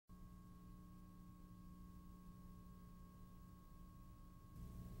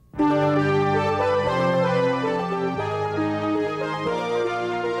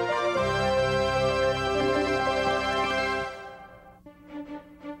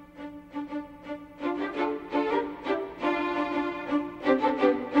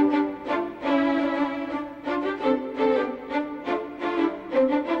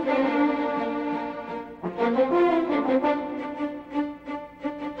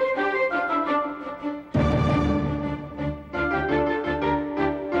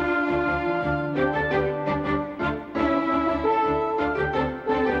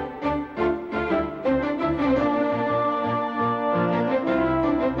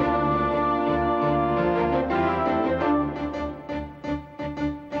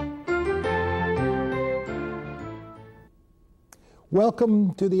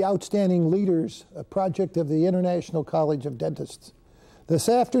Welcome to the Outstanding Leaders, a project of the International College of Dentists. This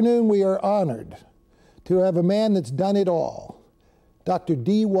afternoon we are honored to have a man that's done it all, Dr.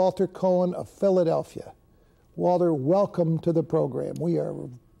 D. Walter Cohen of Philadelphia. Walter, welcome to the program. We are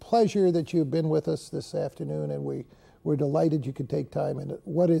pleasure that you've been with us this afternoon, and we're delighted you could take time in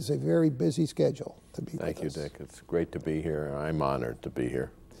what is a very busy schedule to be with us. Thank you, Dick. It's great to be here. I'm honored to be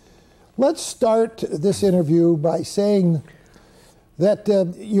here. Let's start this interview by saying that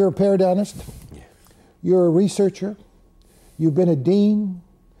you're a periodontist, you're a researcher, you've been a dean,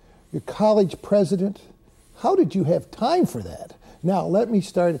 you're college president. How did you have time for that? Now, let me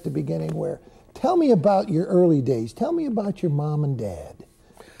start at the beginning tell me about your early days. Tell me about your mom and dad.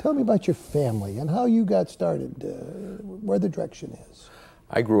 Tell me about your family and how you got started, where the direction is.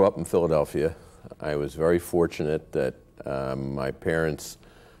 I grew up in Philadelphia. I was very fortunate that my parents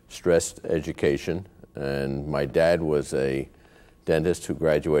stressed education, and my dad was a dentist who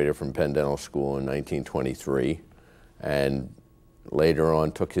graduated from Penn Dental School in 1923, and later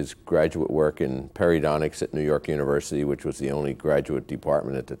on took his graduate work in periodontics at New York University, which was the only graduate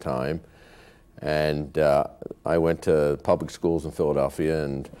department at the time. And I went to public schools in Philadelphia,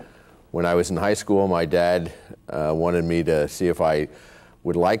 and when I was in high school, my dad wanted me to see if I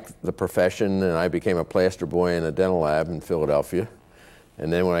would like the profession, and I became a plaster boy in a dental lab in Philadelphia.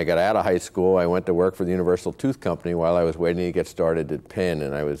 And then when I got out of high school, I went to work for the Universal Tooth Company while I was waiting to get started at Penn.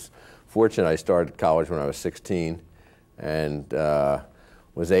 And I was fortunate. I started college when I was 16 and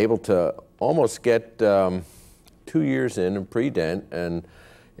was able to almost get 2 years in pre-dent. And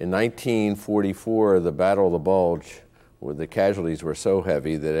in 1944, the Battle of the Bulge, where the casualties were so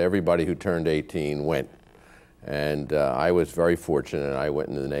heavy that everybody who turned 18 went. And I was very fortunate. I went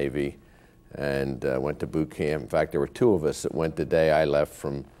into the Navy and went to boot camp. In fact, there were two of us that went the day I left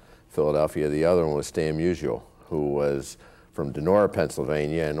from Philadelphia. The other one was Stan Musial, who was from Denora,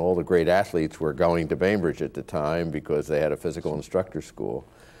 Pennsylvania, and all the great athletes were going to Bainbridge at the time because they had a physical instructor school.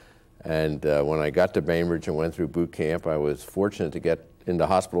 And when I got to Bainbridge and went through boot camp, I was fortunate to get into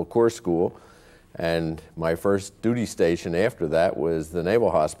hospital corps school, and my first duty station after that was the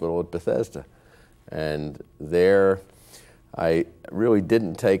Naval Hospital at Bethesda. And there I really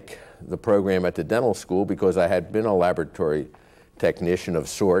didn't take the program at the dental school because I had been a laboratory technician of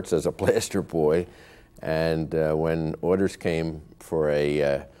sorts as a plaster boy. And when orders came for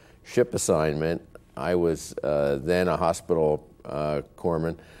a ship assignment, I was then a hospital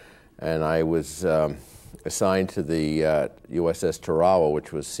corpsman, and I was assigned to the USS Tarawa,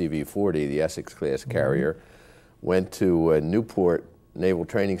 which was CV-40, the Essex-class carrier. Went to Newport Naval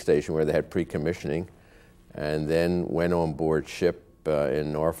Training Station where they had pre-commissioning, and then went on board ship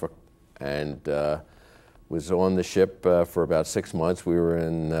in Norfolk and was on the ship for about 6 months. We were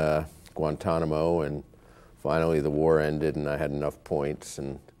in Guantanamo, and finally the war ended and I had enough points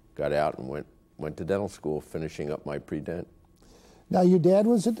and got out and went to dental school, finishing up my pre-dent. Now, your dad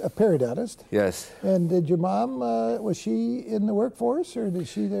was a periodontist? Yes. And did your mom, was she in the workforce, or is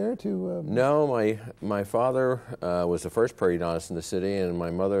she there to? No, my father was the first periodontist in the city, and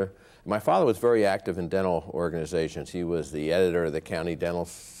my father was very active in dental organizations. He was the editor of the County Dental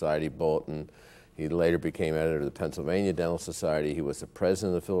Society Bulletin. He later became editor of the Pennsylvania Dental Society. He was the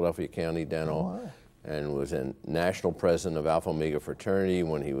president of Philadelphia County Dental, and was a national president of Alpha Omega Fraternity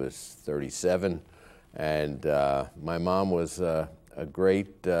when he was 37. And my mom was a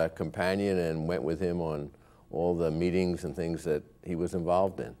great companion and went with him on all the meetings and things that he was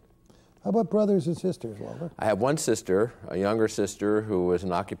involved in. How about brothers and sisters, Walter? I have one sister, a younger sister, who was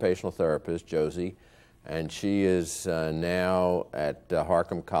an occupational therapist, Josie, and she is now at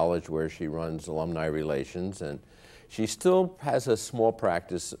Harcum College, where she runs alumni relations, and she still has a small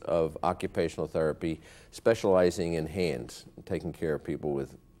practice of occupational therapy, specializing in hands, taking care of people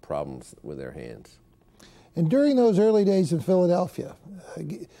with problems with their hands. And during those early days in Philadelphia,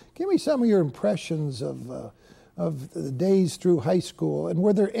 give me some of your impressions of the days through high school. And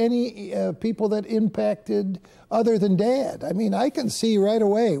were there any people that impacted other than Dad? I mean, I can see right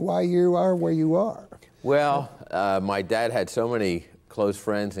away why you are where you are. Well, my dad had so many close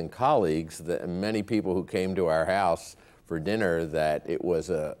friends and colleagues, that many people who came to our house for dinner, that it was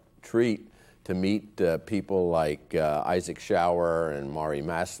a treat to meet people like Isaac Schauer and Maury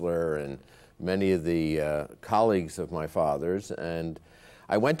Massler and many of the colleagues of my father's. And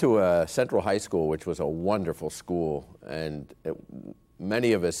I went to a Central High School, which was a wonderful school, and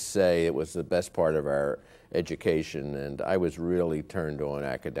many of us say it was the best part of our education, and I was really turned on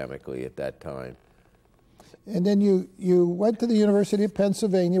academically at that time. And then you went to the University of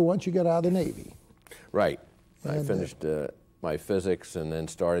Pennsylvania once you got out of the Navy. Right. I finished my physics and then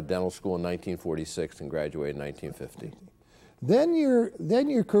started dental school in 1946 and graduated in 1950. Then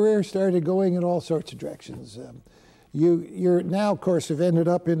your career started going in all sorts of directions. You're now, of course, have ended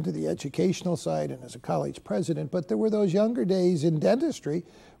up into the educational side and as a college president, but there were those younger days in dentistry.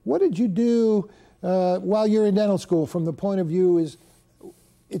 What did you do while you're in dental school from the point of view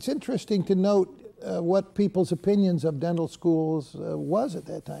it's interesting to note what people's opinions of dental schools was at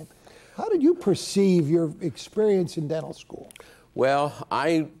that time. How did you perceive your experience in dental school? Well,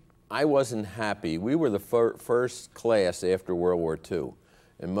 I wasn't happy. We were the first class after World War II,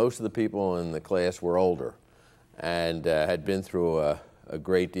 and most of the people in the class were older and had been through a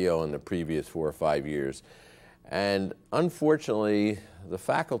great deal in the previous 4 or 5 years. And unfortunately, the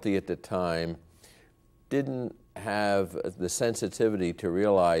faculty at the time didn't have the sensitivity to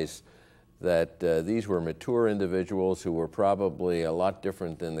realize that these were mature individuals who were probably a lot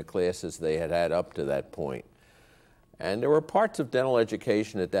different than the classes they had had up to that point. And there were parts of dental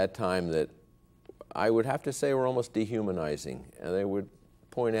education at that time that I would have to say were almost dehumanizing. And they would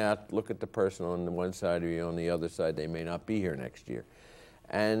point out, look at the person on the one side of you, on the other side, they may not be here next year.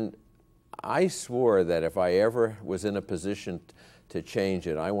 And I swore that if I ever was in a position to change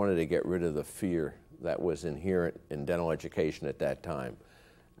it, I wanted to get rid of the fear that was inherent in dental education at that time.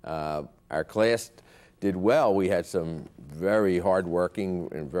 Our class did well. We had some very hardworking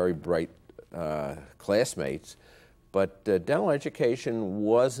and very bright classmates, but dental education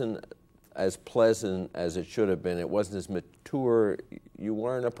wasn't as pleasant as it should have been. It wasn't as mature. You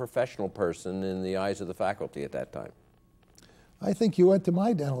weren't a professional person in the eyes of the faculty at that time. I think you went to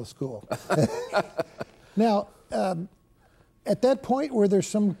my dental school. Now, at that point, were there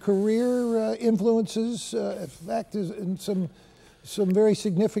some career influences, in fact, and some very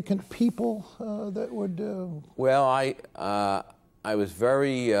significant people that would... Well, I was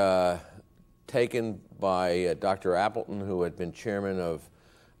very taken by Dr. Appleton, who had been chairman of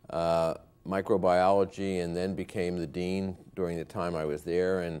microbiology and then became the dean during the time I was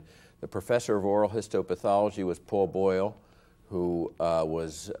there. And the professor of oral histopathology was Paul Boyle, who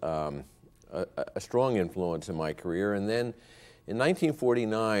was a strong influence in my career. And then in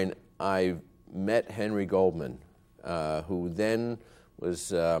 1949, I met Henry Goldman, who then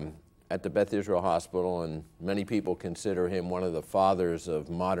was at the Beth Israel Hospital, and many people consider him one of the fathers of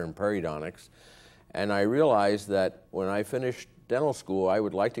modern periodontics. And I realized that when I finished dental school, I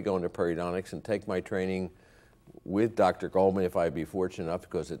would like to go into periodontics and take my training with Dr. Goldman if I'd be fortunate enough,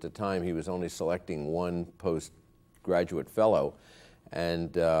 because at the time he was only selecting one postgraduate fellow.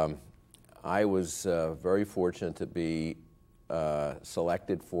 And I was very fortunate to be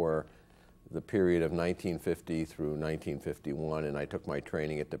selected for the period of 1950 through 1951, and I took my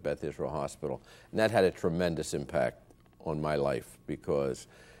training at the Beth Israel Hospital. And that had a tremendous impact on my life, because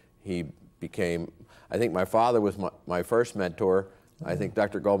he became, I think my father was my first mentor. I think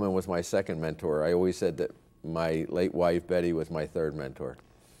Dr. Goldman was my second mentor. I always said that my late wife, Betty, was my third mentor.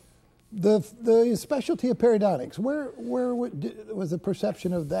 The specialty of periodontics, where was the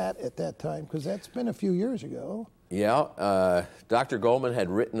perception of that at that time? Because that's been a few years ago. Yeah, Dr. Goldman had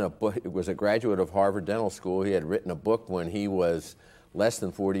written a book. He was a graduate of Harvard Dental School. He had written a book when he was less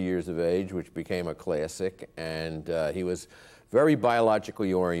than 40 years of age, which became a classic, and he was very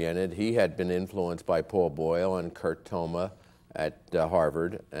biologically oriented. He had been influenced by Paul Boyle and Kurt Thoma at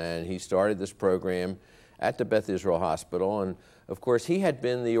Harvard, and he started this program at the Beth Israel Hospital. And of course, he had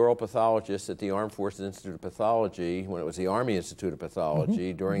been the oral pathologist at the Armed Forces Institute of Pathology when it was the Army Institute of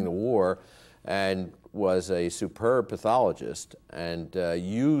Pathology during the war, and was a superb pathologist, and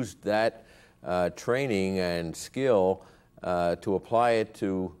used that training and skill to apply it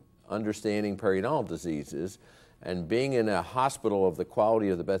to understanding periodontal diseases. And being in a hospital of the quality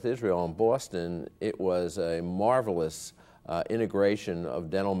of the Beth Israel in Boston, it was a marvelous integration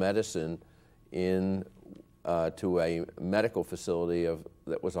of dental medicine in to a medical facility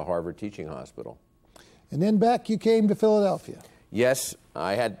that was a Harvard teaching hospital. And then back you came to Philadelphia. Yes,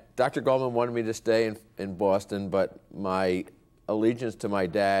 Dr. Goldman wanted me to stay in Boston, but my allegiance to my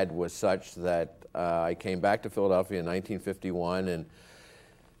dad was such that I came back to Philadelphia in 1951, and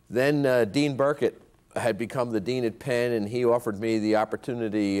then Dean Burkett had become the dean at Penn, and he offered me the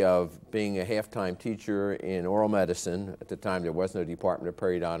opportunity of being a half-time teacher in oral medicine. At the time, there was no department of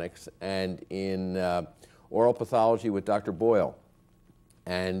periodontics, and in oral pathology with Dr. Boyle.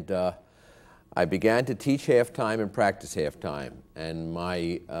 And I began to teach half-time and practice half-time, and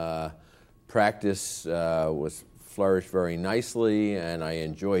my practice was flourished very nicely, and I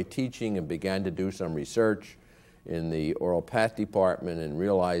enjoyed teaching and began to do some research in the oral path department, and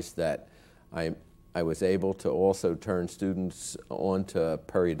realized that I was able to also turn students on to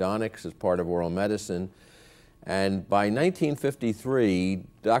periodontics as part of oral medicine. And by 1953,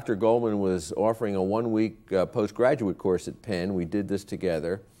 Dr. Goldman was offering a one-week postgraduate course at Penn. We did this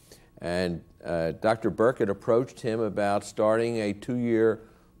together. And Dr. Burkett approached him about starting a 2-year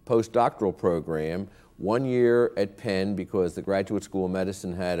postdoctoral program, 1 year at Penn because the Graduate School of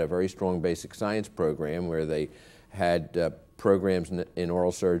Medicine had a very strong basic science program where they had programs in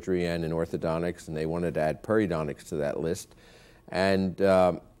oral surgery and in orthodontics, and they wanted to add periodontics to that list. And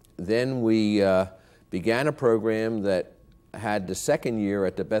then we began a program that had the second year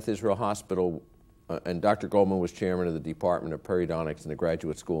at the Beth Israel Hospital, and Dr. Goldman was chairman of the Department of Periodontics in the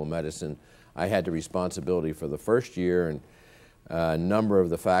Graduate School of Medicine. I had the responsibility for the first year, and a number of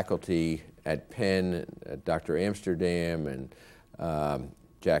the faculty at Penn, Dr. Amsterdam and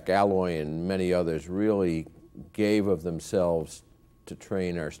Jack Alloy and many others really gave of themselves to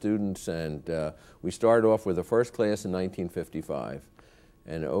train our students. And we started off with the first class in 1955.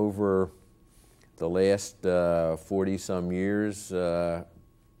 And over the last 40-some years,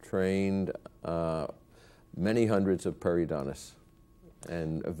 trained many hundreds of periodontists.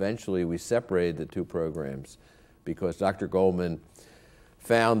 And eventually we separated the two programs because Dr. Goldman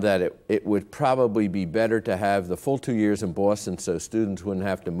found that it would probably be better to have the full 2 years in Boston so students wouldn't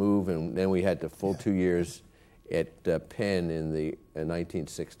have to move, and then we had the full 2 years at Penn in the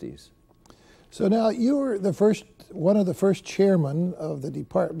 1960s. So now you were one of the first chairmen of the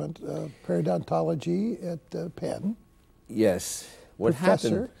Department of Periodontology at Penn. Yes. What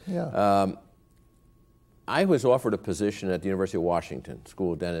Professor, happened? I was offered a position at the University of Washington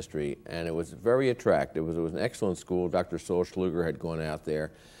School of Dentistry, and it was very attractive. It was an excellent school. Dr. Sol Schluger had gone out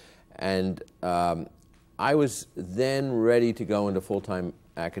there. And I was then ready to go into full-time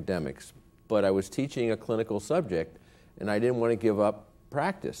academics, but I was teaching a clinical subject, and I didn't want to give up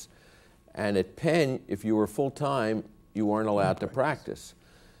practice. And at Penn, if you were full-time, you weren't allowed to practice.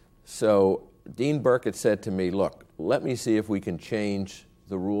 So Dean Burkett said to me, look, let me see if we can change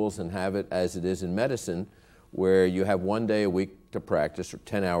the rules and have it as it is in medicine, where you have 1 day a week to practice, or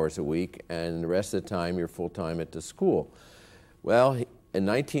 10 hours a week, and the rest of the time you're full-time at the school. Well, in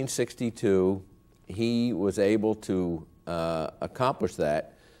 1962, he was able to accomplish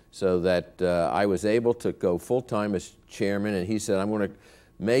that, so that I was able to go full-time as chairman, and he said, I'm going to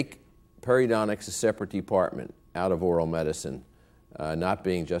make periodontics a separate department out of oral medicine, not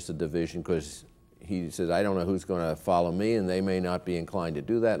being just a division, because he says, I don't know who's going to follow me, and they may not be inclined to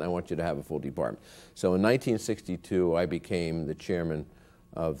do that, and I want you to have a full department. So in 1962, I became the chairman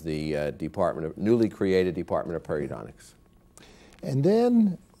of the newly created Department of Periodontics. And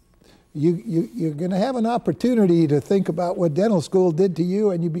then you're going to have an opportunity to think about what dental school did to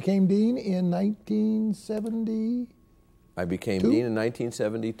you, and you became dean in 1970? I became dean in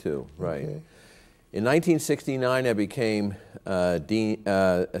 1972, right. Okay. In 1969, I became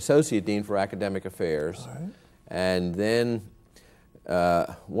Associate Dean for Academic Affairs. All right. And then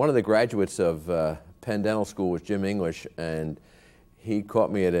one of the graduates of Penn Dental School was Jim English, and he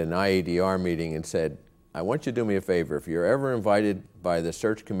caught me at an IADR meeting and said, I want you to do me a favor. If you're ever invited by the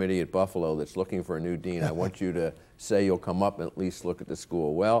search committee at Buffalo that's looking for a new dean, I want you to say you'll come up and at least look at the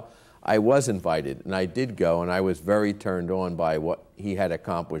school. Well, I was invited, and I did go, and I was very turned on by what he had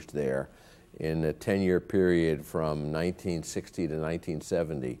accomplished there in a 10-year period from 1960 to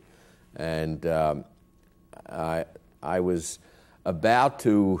 1970. And I was about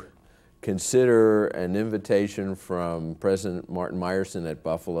to consider an invitation from President Martin Meyerson at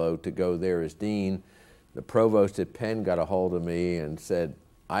Buffalo to go there as dean. The provost at Penn got a hold of me and said,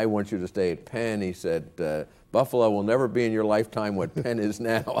 I want you to stay at Penn. He said, Buffalo will never be in your lifetime what Penn is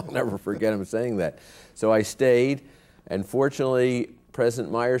now. I'll never forget him saying that. So I stayed, and fortunately,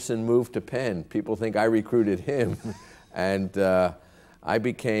 President Meyerson moved to Penn. People think I recruited him. And I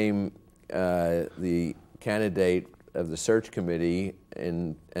became the candidate of the search committee,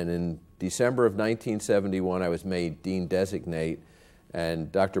 and in December of 1971, I was made dean designate,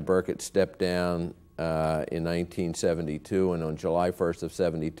 and Dr. Burkett stepped down in 1972, and on July 1st of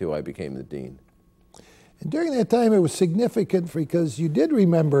 72, I became the dean. And during that time, it was significant because you did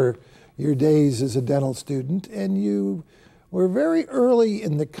remember your days as a dental student, and you were very early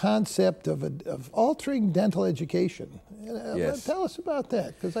in the concept of altering dental education. Yes. Tell us about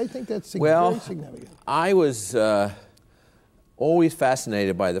that, because I think that's very significant. I was always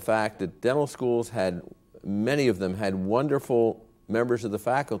fascinated by the fact that dental schools many of them had wonderful members of the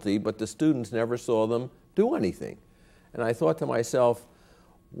faculty, but the students never saw them do anything. And I thought to myself,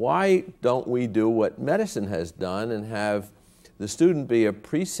 why don't we do what medicine has done and have the student be a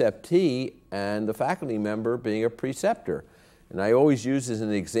preceptee and the faculty member being a preceptor? And I always use as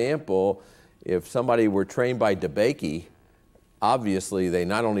an example, if somebody were trained by DeBakey, obviously they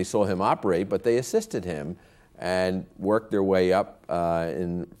not only saw him operate, but they assisted him. and worked their way up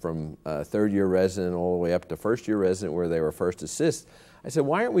from third-year resident all the way up to first-year resident where they were first assist. I said,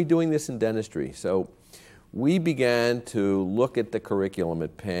 why aren't we doing this in dentistry? So we began to look at the curriculum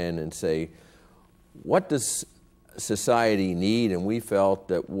at Penn and say, what does society need? And we felt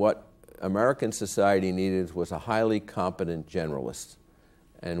that what American society needed was a highly competent generalist.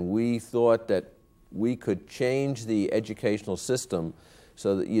 And we thought that we could change the educational system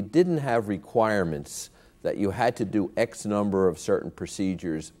so that you didn't have requirements that you had to do X number of certain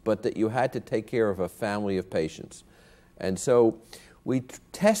procedures, but that you had to take care of a family of patients. And so we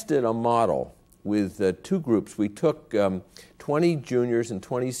tested a model with two groups. We took 20 juniors and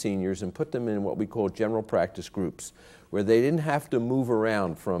 20 seniors and put them in what we call general practice groups, where they didn't have to move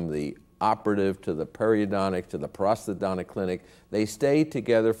around from the operative to the periodontic to the prosthodontic clinic. They stayed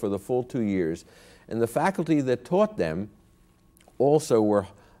together for the full 2 years. And the faculty that taught them also were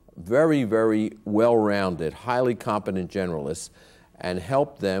very, very well-rounded, highly competent generalists, and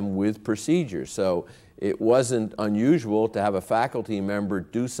helped them with procedures. So it wasn't unusual to have a faculty member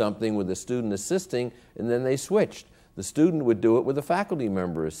do something with a student assisting, and then they switched. The student would do it with a faculty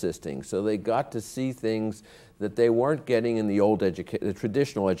member assisting. So they got to see things that they weren't getting in the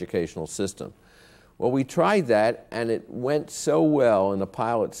traditional educational system. Well, we tried that, and it went so well in a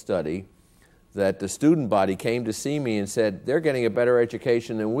pilot study that the student body came to see me and said, they're getting a better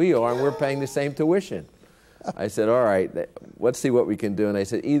education than we are, and we're paying the same tuition. I said, all right, let's see what we can do. And I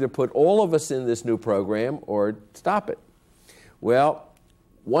said, either put all of us in this new program or stop it. Well,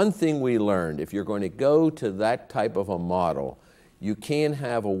 one thing we learned, if you're going to go to that type of a model, you can't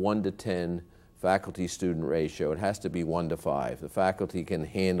have a 1-to-10 faculty-student ratio. It has to be 1-to-5. The faculty can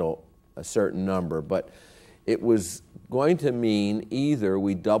handle a certain number, but it was going to mean either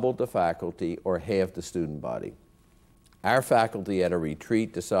we doubled the faculty or halved the student body. Our faculty at a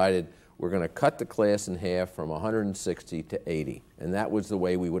retreat decided we're going to cut the class in half from 160 to 80, and that was the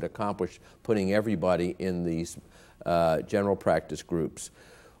way we would accomplish putting everybody in these general practice groups.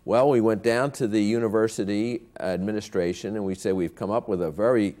 Well, we went down to the university administration and we said we've come up with a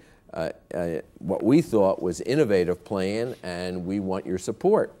very, what we thought was innovative plan, and we want your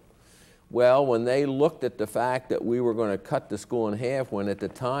support. Well, when they looked at the fact that we were going to cut the school in half, when at the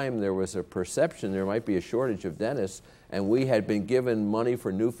time there was a perception there might be a shortage of dentists, and we had been given money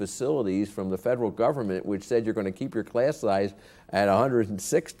for new facilities from the federal government, which said you're going to keep your class size at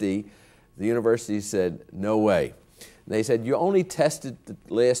 160, the university said, no way. They said, you only tested the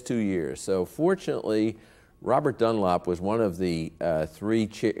last 2 years. So fortunately, Robert Dunlop was one of the three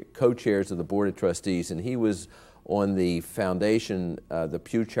co-chairs of the Board of Trustees, and he was on the foundation, the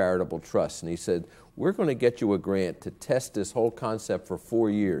Pew Charitable Trust, and he said, we're going to get you a grant to test this whole concept for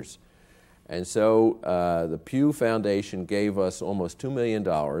 4 years. And so the Pew Foundation gave us almost $2 million,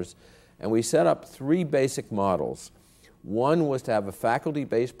 and we set up 3 basic models. One was to have a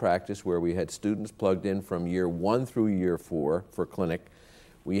faculty-based practice where we had students plugged in from year 1 through year 4 for clinic.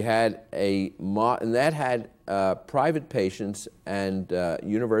 We had and that had private patients and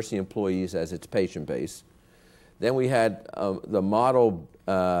university employees as its patient base. Then we had the model,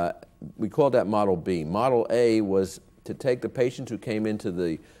 we called that Model B. Model A was to take the patients who came into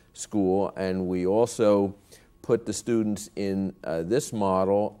the school, and we also put the students in this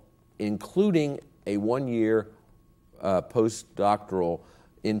model, including a 1-year postdoctoral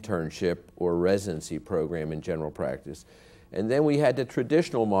internship or residency program in general practice. And then we had the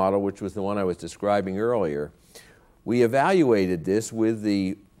traditional model, which was the one I was describing earlier. We evaluated this with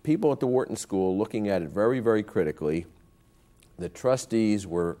the people at the Wharton School looking at it very, very critically. The trustees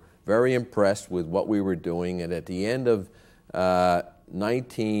were very impressed with what we were doing, and at the end of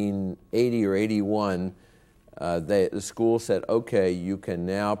 1980 or 81, the school said, okay, you can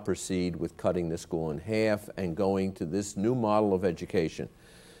now proceed with cutting the school in half and going to this new model of education.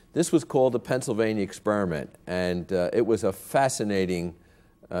 This was called the Pennsylvania Experiment, and it was a fascinating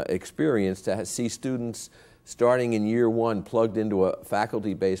experience to see students starting in year 1 plugged into a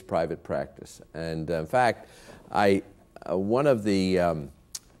faculty-based private practice. And in fact, one of the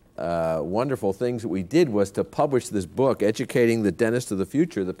wonderful things that we did was to publish this book, Educating the Dentist of the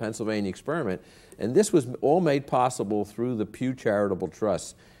Future, the Pennsylvania Experiment. And this was all made possible through the Pew Charitable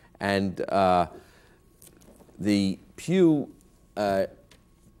Trust. And the Pew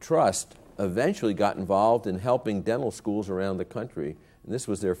Trust eventually got involved in helping dental schools around the country. And this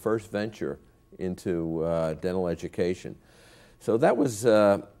was their first venture into dental education. So that was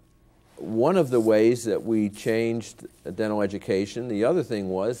one of the ways that we changed dental education. The other thing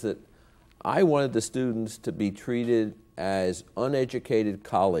was that I wanted the students to be treated as uneducated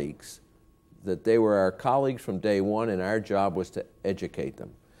colleagues, that they were our colleagues from day one, and our job was to educate them.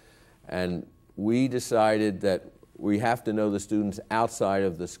 And we decided that we have to know the students outside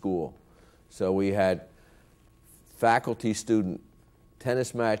of the school. So we had faculty-student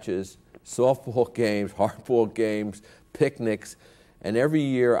tennis matches, softball games, hardball games, picnics, and every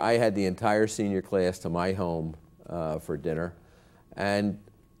year I had the entire senior class to my home for dinner. And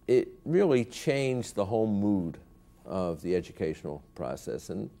it really changed the whole mood of the educational process.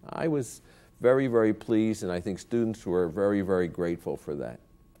 And I was very, very pleased, and I think students were very, very grateful for that.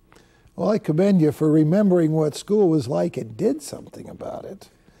 Well, I commend you for remembering what school was like and did something about it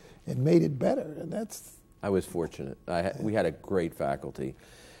and made it better. And that's... I was fortunate. We had a great faculty.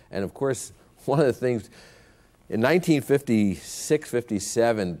 And of course, one of the things, in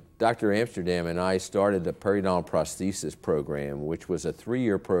 1956-57, Dr. Amsterdam and I started the periodontal prosthesis program, which was a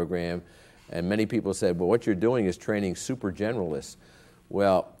 3-year program. And many people said, well, what you're doing is training super generalists.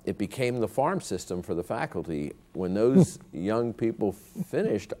 Well, it became the farm system for the faculty. When those young people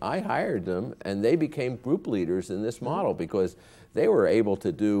finished, I hired them, and they became group leaders in this model because they were able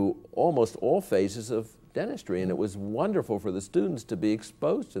to do almost all phases of dentistry, and it was wonderful for the students to be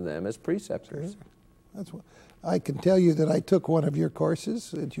exposed to them as preceptors. Sure. That's what, I can tell you that I took one of your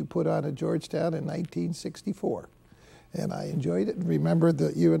courses that you put on at Georgetown in 1964, and I enjoyed it and remembered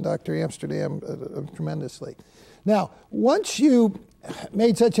that you and Dr. Amsterdam tremendously. Now, once you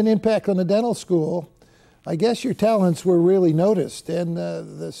made such an impact on the dental school, I guess your talents were really noticed, and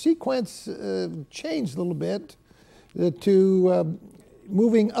the sequence changed a little bit to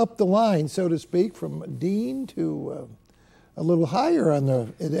moving up the line, so to speak, from dean to a little higher on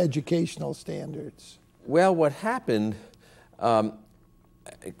the educational standards. Well, what happened, going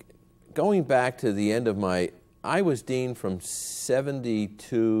back to the end of I was dean from 72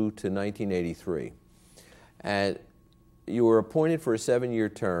 to 1983. And you were appointed for a 7-year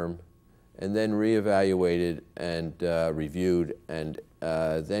term and then reevaluated and reviewed and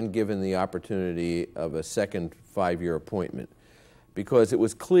then given the opportunity of a second 5-year appointment. Because it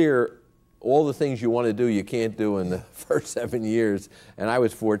was clear all the things you want to do you can't do in the first 7 years, and I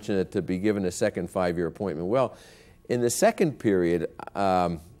was fortunate to be given a second 5-year appointment. Well, in the second period,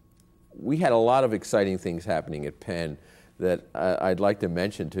 we had a lot of exciting things happening at Penn that I'd like to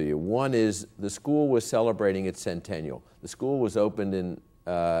mention to you. One is the school was celebrating its centennial. The school was opened in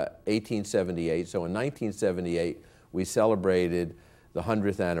 1878, so in 1978 we celebrated the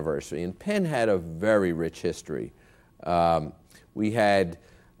 100th anniversary, and Penn had a very rich history. We had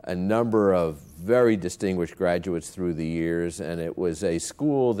a number of very distinguished graduates through the years, and it was a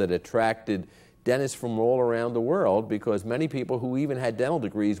school that attracted dentists from all around the world because many people who even had dental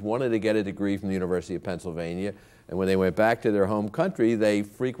degrees wanted to get a degree from the University of Pennsylvania, and when they went back to their home country, they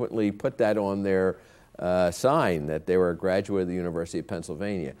frequently put that on their sign that they were a graduate of the University of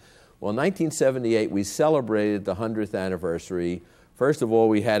Pennsylvania. Well, in 1978, we celebrated the 100th anniversary. First of all,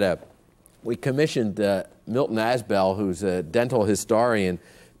 we commissioned Milton Asbell, who's a dental historian,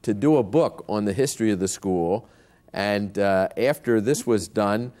 to do a book on the history of the school. And after this was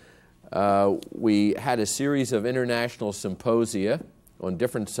done, we had a series of international symposia on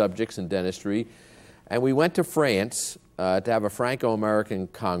different subjects in dentistry. And we went to France to have a Franco-American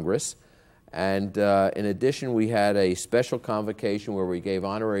Congress. And in addition, we had a special convocation where we gave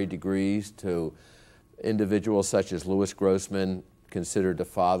honorary degrees to individuals such as Louis Grossman, considered the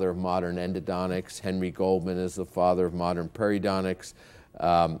father of modern endodontics, Henry Goldman is the father of modern periodontics,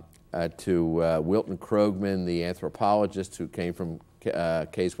 to Wilton Krogman, the anthropologist who came from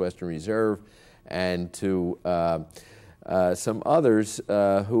Case Western Reserve, and to some others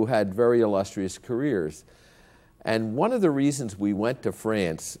who had very illustrious careers. And one of the reasons we went to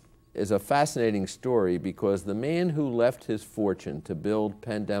France is a fascinating story because the man who left his fortune to build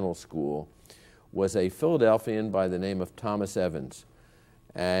Penn Dental School was a Philadelphian by the name of Thomas Evans.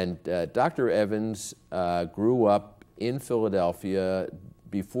 And Dr. Evans grew up in Philadelphia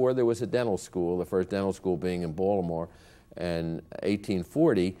before there was a dental school, the first dental school being in Baltimore in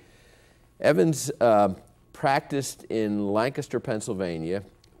 1840. Evans practiced in Lancaster, Pennsylvania.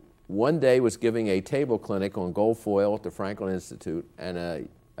 One day was giving a table clinic on gold foil at the Franklin Institute, and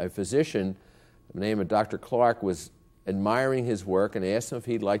a physician by the name of Dr. Clark was admiring his work and asked him if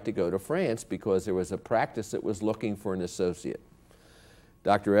he'd like to go to France because there was a practice that was looking for an associate.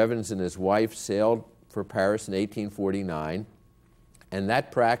 Dr. Evans and his wife sailed for Paris in 1849, and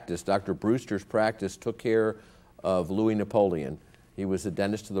that practice, Dr. Brewster's practice, took care of Louis Napoleon. He was a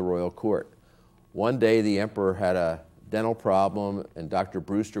dentist to the royal court. One day the emperor had a dental problem and Dr.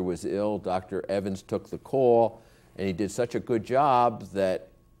 Brewster was ill. Dr. Evans took the call, and he did such a good job that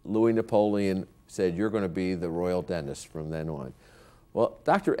Louis Napoleon said, "You're going to be the royal dentist from then on." Well,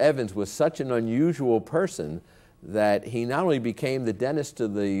 Dr. Evans was such an unusual person that he not only became the dentist to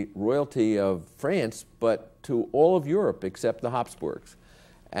the royalty of France, but to all of Europe except the Habsburgs,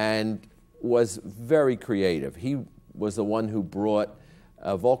 and was very creative. He was the one who brought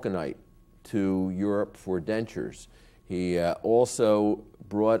vulcanite to Europe for dentures. He also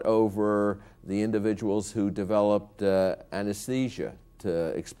brought over the individuals who developed anesthesia to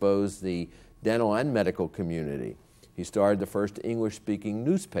expose the dental and medical community. He started the first English-speaking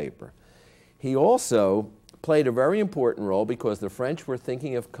newspaper. He also played a very important role because the French were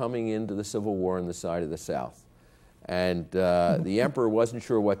thinking of coming into the Civil War on the side of the South. And the emperor wasn't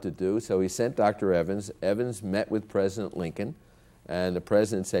sure what to do, so he sent Dr. Evans. Evans met with President Lincoln, and the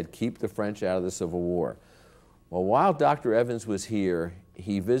president said, keep the French out of the Civil War. Well, while Dr. Evans was here,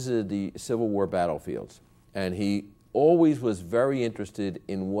 he visited the Civil War battlefields, and he always was very interested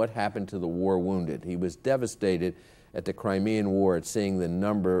in what happened to the war wounded. He was devastated at the Crimean War at seeing the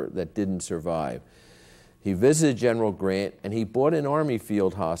number that didn't survive. He visited General Grant, and he bought an army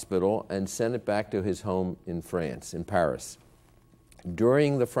field hospital and sent it back to his home in France, in Paris.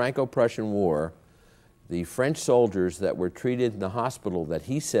 During the Franco-Prussian War, the French soldiers that were treated in the hospital that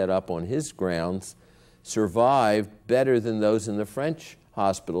he set up on his grounds survived better than those in the French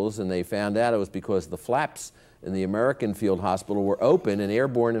hospitals, and they found out it was because the flaps in the American field hospital were open and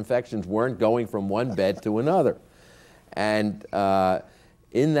airborne infections weren't going from one bed to another. And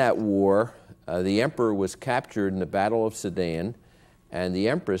in that war, the emperor was captured in the Battle of Sedan, and the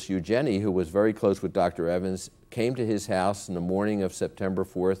Empress Eugenie, who was very close with Dr. Evans, came to his house in the morning of September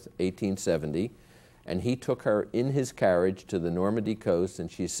 4th, 1870, and he took her in his carriage to the Normandy coast,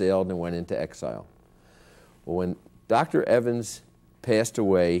 and she sailed and went into exile. Well, when Dr. Evans passed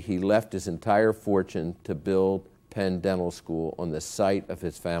away, he left his entire fortune to build Penn Dental School on the site of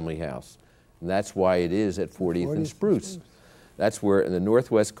his family house. And that's why it is at 40th and Spruce. That's where, in the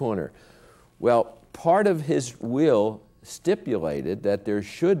northwest corner. Well, part of his will stipulated that there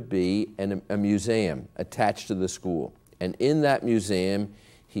should be a museum attached to the school. And in that museum,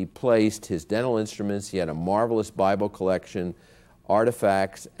 he placed his dental instruments. He had a marvelous Bible collection,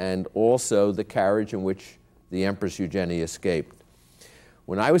 artifacts, and also the carriage in which the Empress Eugenie escaped.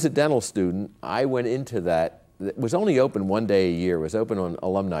 When I was a dental student, I went into that. It was only open one day a year. It was open on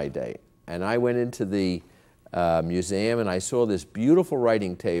Alumni Day. And I went into the museum, and I saw this beautiful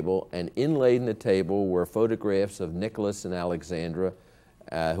writing table, and inlaid in the table were photographs of Nicholas and Alexandra,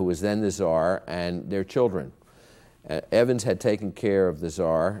 who was then the Tsar, and their children. Evans had taken care of the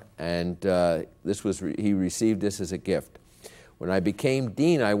Tsar, and he received this as a gift. When I became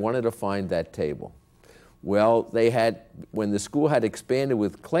dean, I wanted to find that table. Well, when the school had expanded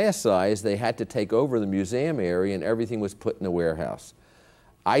with class size, they had to take over the museum area, and everything was put in the warehouse.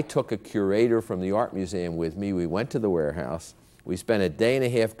 I took a curator from the art museum with me. We went to the warehouse. We spent a day and a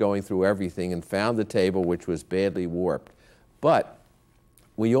half going through everything and found the table, which was badly warped. But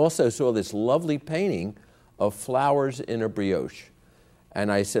we also saw this lovely painting of flowers in a brioche.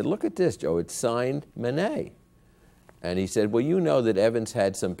 And I said, look at this, Joe, it's signed Manet. And he said, well, you know that Evans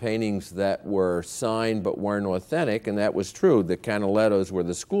had some paintings that were signed but weren't authentic, and that was true. The Canalettos were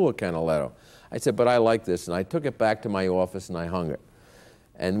the school of Canaletto. I said, but I like this, and I took it back to my office and I hung it.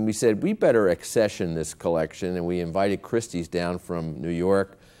 And we said, we better accession this collection, and we invited Christie's down from New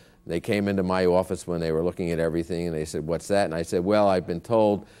York. They came into my office when they were looking at everything, and they said, what's that? And I said, well, I've been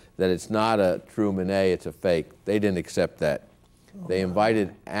told that it's not a true Manet, it's a fake. They didn't accept that. They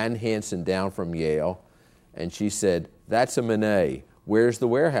invited Ann Hansen down from Yale, and she said, that's a Manet. Where's the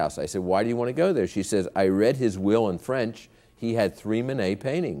warehouse? I said, why do you want to go there? She says, I read his will in French. He had 3 Manet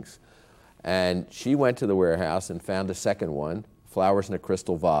paintings. And she went to the warehouse and found a second one, Flowers in a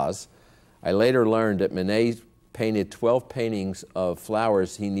Crystal Vase. I later learned that Manet painted 12 paintings of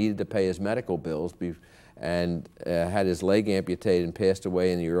flowers he needed to pay his medical bills, and had his leg amputated and passed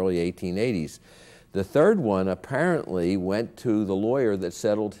away in the early 1880s. The third one apparently went to the lawyer that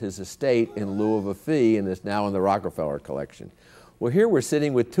settled his estate in lieu of a fee, and is now in the Rockefeller collection. Well, here we're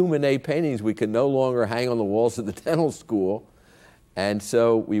sitting with 2 Manet paintings we could no longer hang on the walls of the dental school. And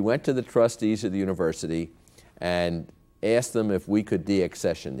so we went to the trustees of the university and asked them if we could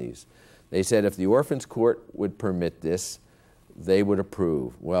deaccession these. They said if the Orphans Court would permit this, they would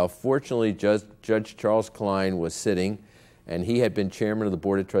approve. Well, fortunately, Judge Charles Klein was sitting, and he had been chairman of the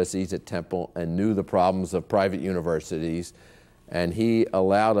Board of Trustees at Temple and knew the problems of private universities, and he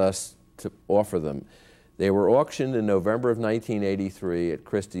allowed us to offer them. They were auctioned in November of 1983 at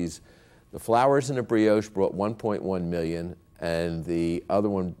Christie's. The Flowers in a Brioche brought $1.1 million, and the other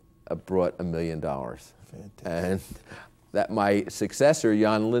one brought $1 million. Fantastic. And that my successor,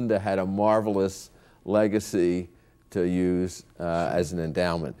 Jan Linde, had a marvelous legacy to use as an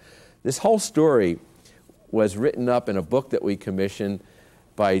endowment. This whole story, was written up in a book that we commissioned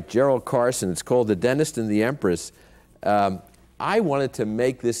by Gerald Carson. It's called The Dentist and the Empress. I wanted to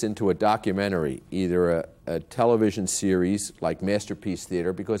make this into a documentary, either a television series like Masterpiece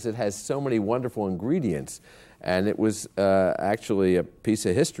Theater, because it has so many wonderful ingredients, and it was actually a piece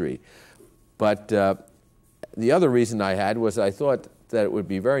of history. But the other reason I had was I thought that it would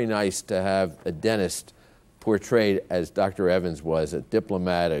be very nice to have a dentist portrayed as Dr. Evans was, a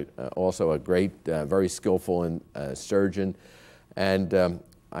diplomat, also a great, very skillful surgeon. And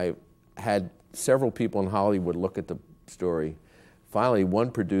I had several people in Hollywood look at the story. Finally,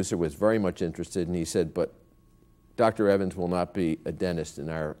 one producer was very much interested, and he said, but Dr. Evans will not be a dentist in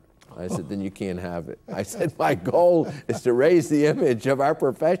our... I said, then you can't have it. I said, my goal is to raise the image of our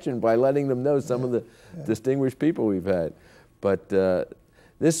profession by letting them know some of the distinguished people we've had. But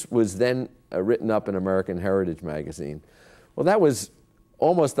this was then written up in American Heritage magazine. Well, that was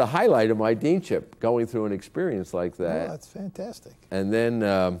almost the highlight of my deanship, going through an experience like that. Oh, that's fantastic. And then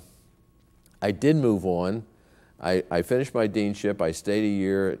I did move on. I finished my deanship. I stayed a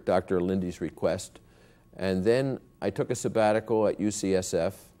year at Dr. Lindy's request. And then I took a sabbatical at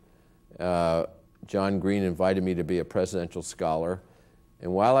UCSF. John Green invited me to be a presidential scholar.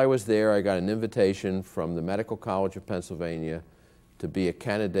 And while I was there, I got an invitation from the Medical College of Pennsylvania to be a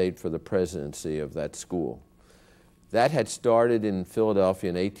candidate for the presidency of that school. That had started in Philadelphia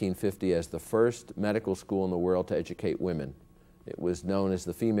in 1850 as the first medical school in the world to educate women. It was known as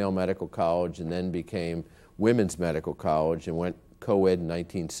the Female Medical College and then became Women's Medical College and went co-ed in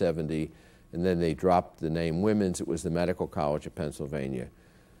 1970, and then they dropped the name Women's. It was the Medical College of Pennsylvania.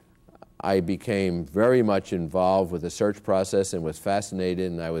 I became very much involved with the search process and was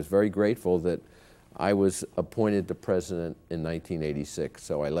fascinated, and I was very grateful that I was appointed the president in 1986.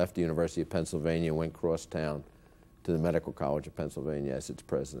 So I left the University of Pennsylvania and went cross town to the Medical College of Pennsylvania as its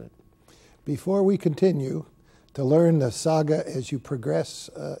president. Before we continue to learn the saga as you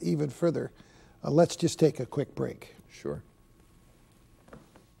progress even further, let's just take a quick break. Sure.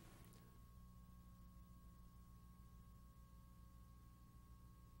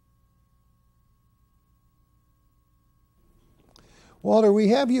 Walter, we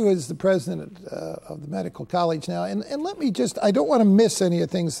have you as the president of the Medical College now, and let me just, I don't want to miss any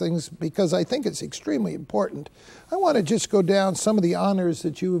of things because I think it's extremely important. I want to just go down some of the honors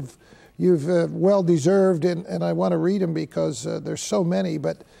that you've well deserved, and I want to read them because there's so many,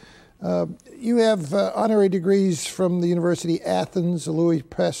 but you have honorary degrees from the University of Athens, Louis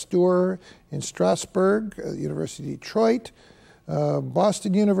Pasteur in Strasbourg, University of Detroit,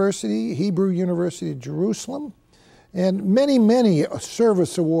 Boston University, Hebrew University of Jerusalem, and many, many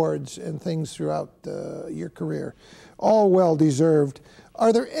service awards and things throughout your career, all well deserved.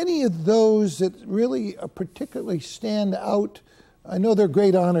 Are there any of those that really particularly stand out? I know they're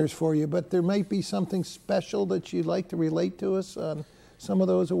great honors for you, but there might be something special that you'd like to relate to us on some of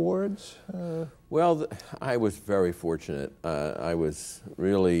those awards? Well, I was very fortunate. I was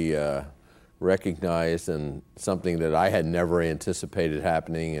really recognized, and something that I had never anticipated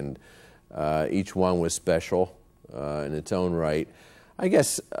happening, and each one was special in its own right. I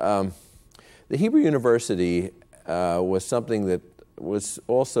guess the Hebrew University was something that was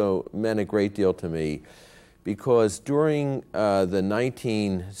also meant a great deal to me, because during the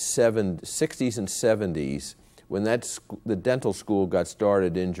 1960s and 70s, when the dental school got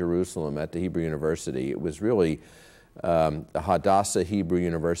started in Jerusalem at the Hebrew University, it was really the Hadassah Hebrew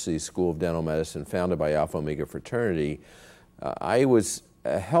University School of Dental Medicine, founded by Alpha Omega fraternity. I was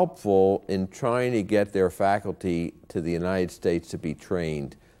helpful in trying to get their faculty to the United States to be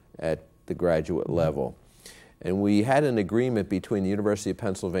trained at the graduate level. And we had an agreement between the University of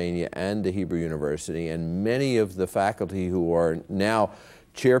Pennsylvania and the Hebrew University, and many of the faculty who are now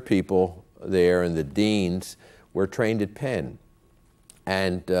chair people there and the deans were trained at Penn.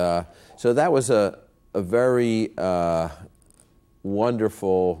 And so that was a very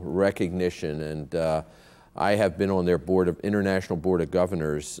wonderful recognition, and I have been on their International Board of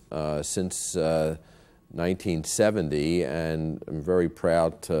Governors since 1970, and I'm very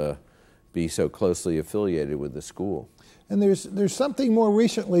proud to be so closely affiliated with the school. And there's something more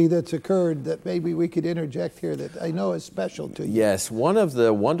recently that's occurred that maybe we could interject here that I know is special to you. Yes, one of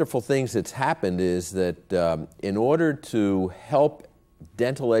the wonderful things that's happened is that in order to help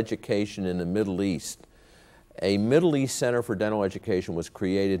dental education in the Middle East, a Middle East Center for Dental Education was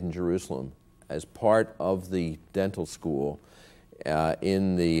created in Jerusalem as part of the dental school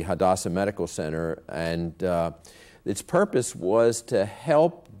in the Hadassah Medical Center, and its purpose was to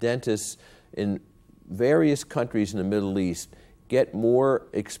help dentists in various countries in the Middle East get more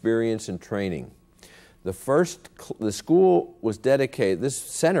experience and training. The school was dedicated, this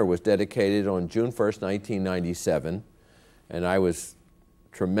center was dedicated on June 1st, 1997, and I was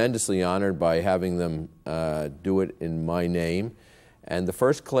tremendously honored by having them do it in my name. And the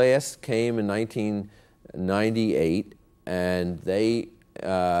first class came in 1998, and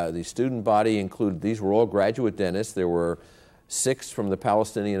the student body included, these were all graduate dentists. There were 6 from the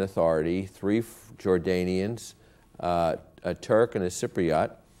Palestinian Authority, 3 Jordanians, a Turk and a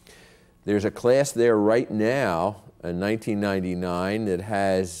Cypriot. There's a class there right now in 1999 that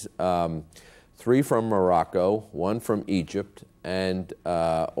has 3 from Morocco, 1 from Egypt, and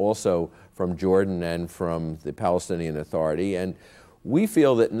also from Jordan and from the Palestinian Authority. And we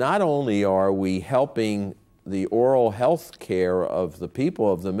feel that not only are we helping the oral health care of the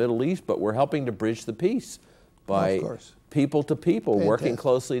people of the Middle East, but we're helping to bridge the peace by people to people working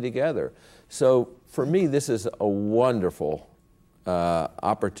closely together. So for me, this is a wonderful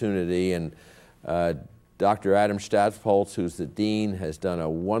opportunity, and Dr. Adam Stadtholz, who's the dean, has done a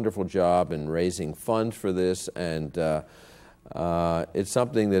wonderful job in raising funds for this, and it's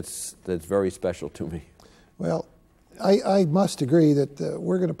something that's very special to me. Well, I must agree that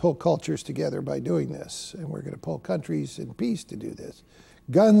we're going to pull cultures together by doing this, and we're going to pull countries in peace to do this.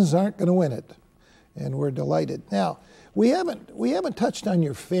 Guns aren't going to win it, and we're delighted. Now, we haven't touched on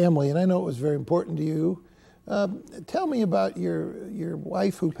your family, and I know it was very important to you. Tell me about your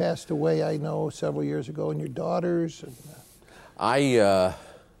wife who passed away, I know, several years ago, and your daughters. I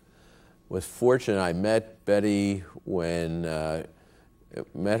was fortunate. I met Betty when,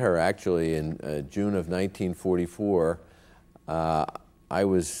 met her actually in June of 1944. I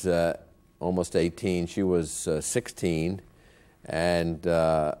was almost 18. She was 16. And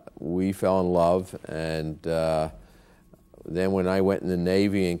we fell in love. And then when I went in the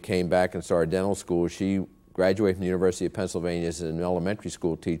Navy and came back and started dental school, she graduated from the University of Pennsylvania as an elementary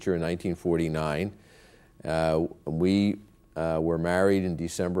school teacher in 1949. We were married in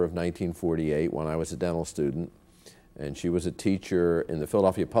December of 1948 when I was a dental student, and she was a teacher in the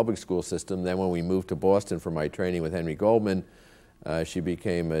Philadelphia public school system. Then when we moved to Boston for my training with Henry Goldman, she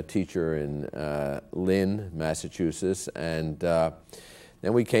became a teacher in Lynn, Massachusetts, and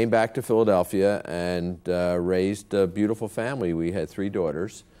then we came back to Philadelphia and raised a beautiful family. We had 3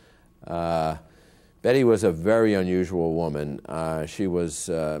 daughters. Betty was a very unusual woman. She was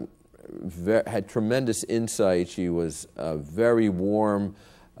had tremendous insight. She was very warm,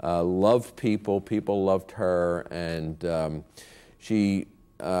 loved people. People loved her, and she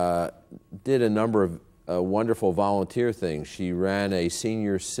did a number of wonderful volunteer things. She ran a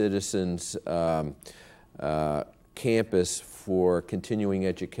senior citizens campus for continuing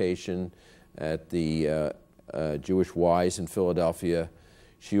education at the Jewish Wise in Philadelphia.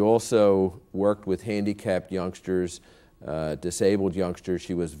 She also worked with handicapped youngsters, disabled youngsters.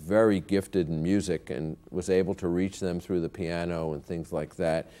 She was very gifted in music and was able to reach them through the piano and things like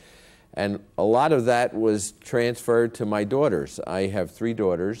that. And a lot of that was transferred to my daughters. I have 3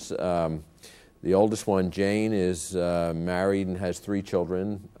 daughters. The oldest one, Jane, is married and has 3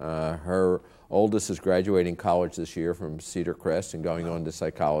 children. Her oldest is graduating college this year from Cedar Crest and going on to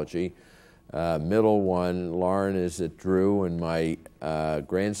psychology. Middle one, Lauren, is at Drew, and my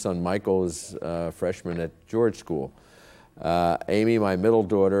grandson, Michael, is a freshman at George School. Amy, my middle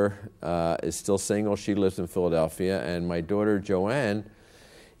daughter, is still single. She lives in Philadelphia. And my daughter, Joanne,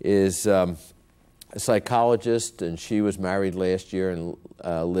 is a psychologist, and she was married last year and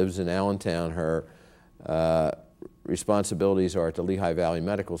lives in Allentown. Her responsibilities are at the Lehigh Valley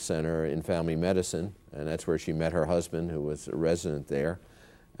Medical Center in family medicine, and that's where she met her husband, who was a resident there.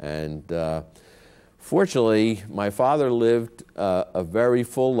 And fortunately, my father lived a very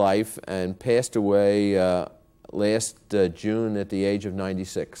full life and passed away last June at the age of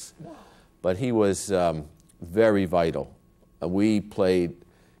 96. Wow. But he was very vital. He played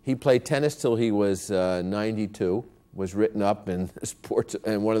tennis till he was 92, was written up in sports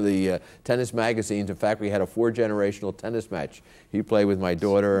in one of the tennis magazines. In fact, we had a 4-generational tennis match. He played with my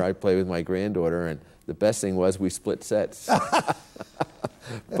daughter, I played with my granddaughter, and the best thing was we split sets.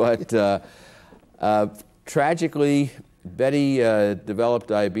 But tragically, Betty developed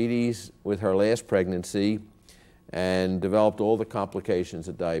diabetes with her last pregnancy and developed all the complications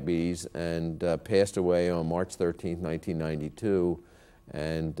of diabetes and passed away on March 13th, 1992.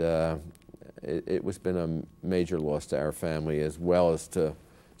 And it was been a major loss to our family as well as to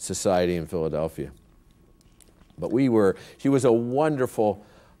society in Philadelphia. But she was a wonderful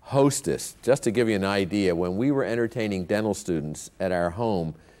hostess. Just to give you an idea, when we were entertaining dental students at our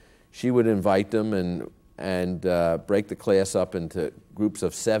home, she would invite them and break the class up into groups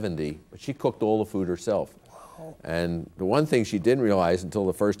of 70. But she cooked all the food herself. And the one thing she didn't realize until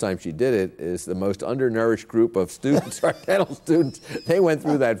the first time she did it is the most undernourished group of students, our dental students, they went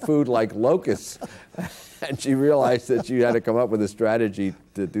through that food like locusts. And she realized that she had to come up with a strategy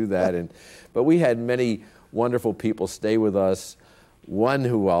to do that. But we had many wonderful people stay with us. One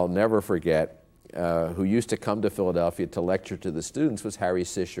who I'll never forget, who used to come to Philadelphia to lecture to the students, was Harry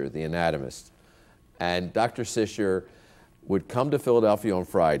Sisher, the anatomist. And Dr. Sisher would come to Philadelphia on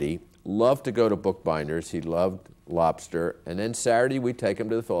Friday, loved to go to bookbinders, he loved lobster, and then Saturday we'd take him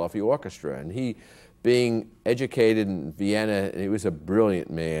to the Philadelphia Orchestra. And he, being educated in Vienna, he was a brilliant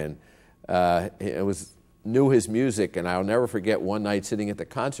man. Knew his music, and I'll never forget one night sitting at the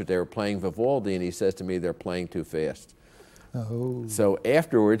concert, they were playing Vivaldi, and he says to me, they're playing too fast. Oh. So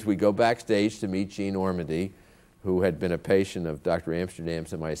afterwards, we go backstage to meet Gene Ormandy, who had been a patient of Dr.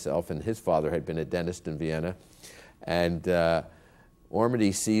 Amsterdam's and myself, and his father had been a dentist in Vienna. And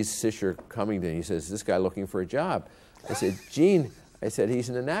Ormandy sees Sisher coming to him. He says, is this guy looking for a job? I said, Gene, I said, he's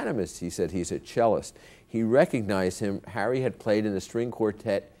an anatomist. He said, he's a cellist. He recognized him. Harry had played in the string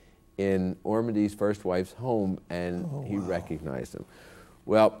quartet in Ormandy's first wife's home, and he recognized him.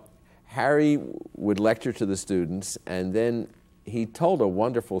 Well, Harry would lecture to the students, and then he told a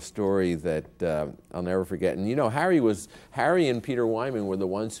wonderful story that I'll never forget. And you know, Harry and Peter Wyman were the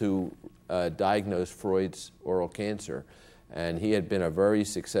ones who diagnosed Freud's oral cancer, and he had been a very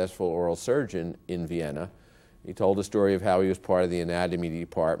successful oral surgeon in Vienna. He told a story of how he was part of the anatomy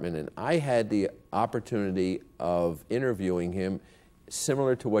department, and I had the opportunity of interviewing him,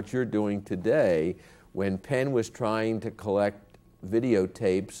 similar to what you're doing today, when Penn was trying to collect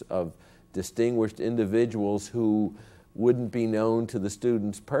videotapes of distinguished individuals who wouldn't be known to the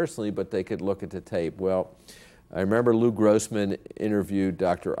students personally, but they could look at the tape. Well, I remember Lou Grossman interviewed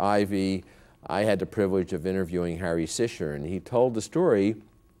Dr. Ivy. I had the privilege of interviewing Harry Sisher, and he told the story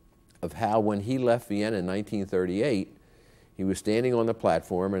of how when he left Vienna in 1938, he was standing on the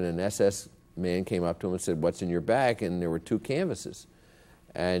platform and an SS man came up to him and said, what's in your bag? And there were 2 canvases.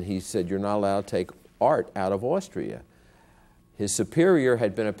 And he said, you're not allowed to take art out of Austria. His superior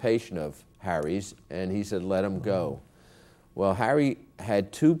had been a patient of Harry's, and he said, let him go. Well, Harry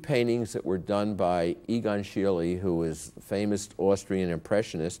had 2 paintings that were done by Egon Schiele, who was a famous Austrian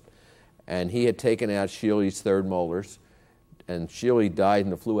impressionist, and he had taken out Schiele's 3rd molars, and Schiele died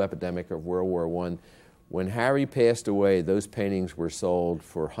in the flu epidemic of World War I. When Harry passed away, those paintings were sold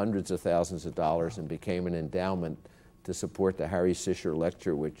for hundreds of thousands of dollars and became an endowment to support the Harry Sisher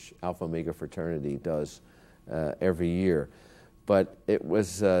lecture, which Alpha Omega Fraternity does every year. But it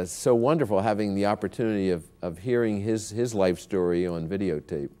was so wonderful having the opportunity of hearing his life story on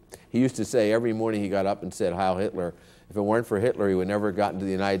videotape. He used to say every morning he got up and said, Heil Hitler. If it weren't for Hitler, he would never have gotten to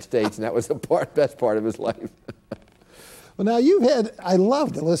the United States, and that was the best part of his life. Well, now I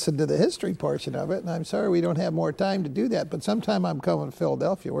love to listen to the history portion of it, and I'm sorry we don't have more time to do that, but sometime I'm coming to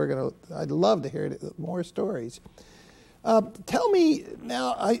Philadelphia. I'd love to hear more stories. Tell me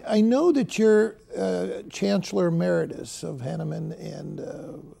now, I know that you're Chancellor Emeritus of Henneman, and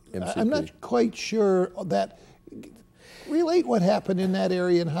I'm not quite sure that. Relate what happened in that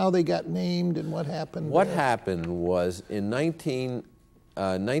area and how they got named and what happened. What happened was in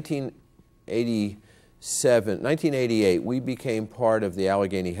 1988, we became part of the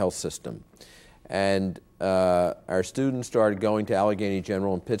Allegheny Health System. And our students started going to Allegheny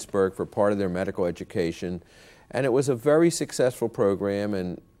General in Pittsburgh for part of their medical education. And it was a very successful program,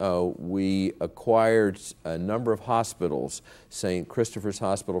 and we acquired a number of hospitals, St. Christopher's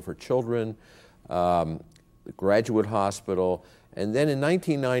Hospital for Children, the Graduate Hospital, and then in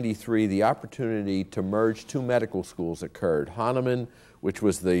 1993, the opportunity to merge 2 medical schools occurred. Hahnemann, which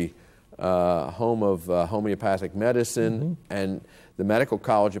was the home of homeopathic medicine, and the Medical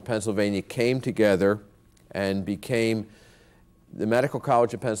College of Pennsylvania came together and became the Medical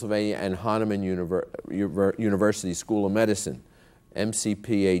College of Pennsylvania and Hahnemann University School of Medicine,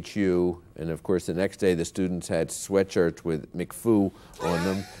 MCPHU, and of course the next day the students had sweatshirts with McFoo on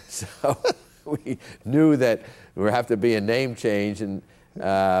them, so we knew that there would have to be a name change, and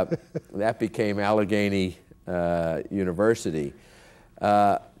that became Allegheny University.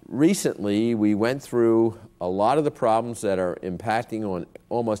 Recently, we went through a lot of the problems that are impacting on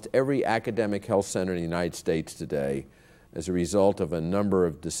almost every academic health center in the United States today as a result of a number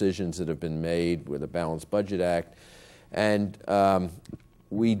of decisions that have been made with the Balanced Budget Act. And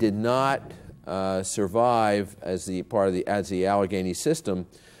we did not survive as the Allegheny system.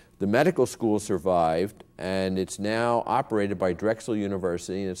 The medical school survived, and it's now operated by Drexel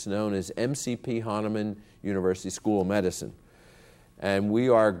University, and it's known as MCP Hahnemann University School of Medicine. And we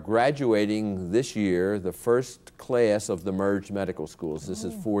are graduating this year the first class of the merged medical schools. This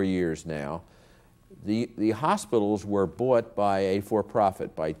is 4 years now. The hospitals were bought by a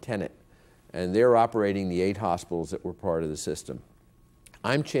for-profit, by Tenet, and they're operating the 8 hospitals that were part of the system.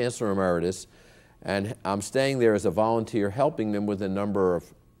 I'm Chancellor Emeritus, and I'm staying there as a volunteer, helping them with a number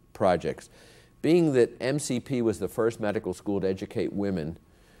of projects. Being that MCP was the first medical school to educate women,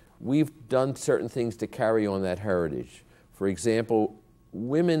 we've done certain things to carry on that heritage. For example,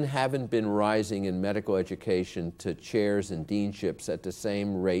 women haven't been rising in medical education to chairs and deanships at the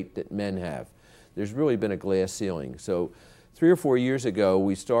same rate that men have. There's really been a glass ceiling. So 3 or 4 years ago,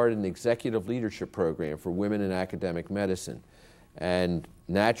 we started an executive leadership program for women in academic medicine. And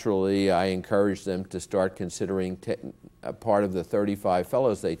naturally, I encouraged them to start considering a part of the 35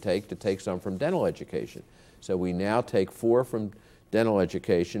 fellows they take to take some from dental education. So we now take 4 from dental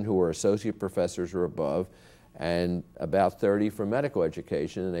education who are associate professors or above, and about 30 from medical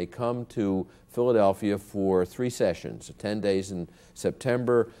education, and they come to Philadelphia for 3 sessions, 10 days in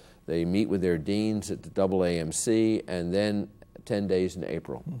September. They meet with their deans at the AAMC, and then 10 days in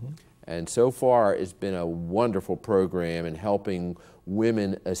April. Mm-hmm. And so far, it's been a wonderful program in helping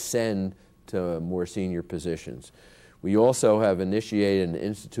women ascend to more senior positions. We also have initiated an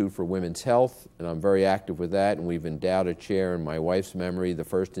Institute for Women's Health, and I'm very active with that, and we've endowed a chair in my wife's memory, the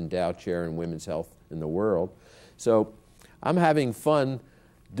first endowed chair in women's health in the world. So I'm having fun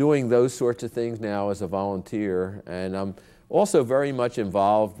doing those sorts of things now as a volunteer, and I'm also very much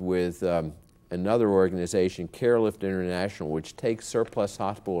involved with another organization, CareLift International, which takes surplus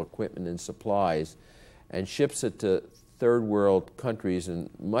hospital equipment and supplies and ships it to third world countries, and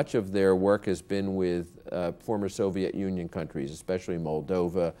much of their work has been with former Soviet Union countries, especially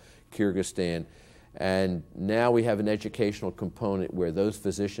Moldova, Kyrgyzstan, and now we have an educational component where those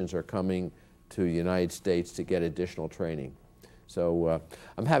physicians are coming to the United States to get additional training. So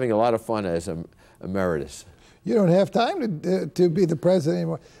I'm having a lot of fun as emeritus. You don't have time to be the president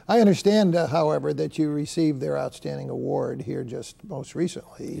anymore. I understand, however, that you received their outstanding award here just most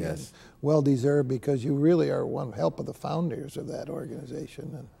recently. Yes. Well deserved, because you really are one help of the founders of that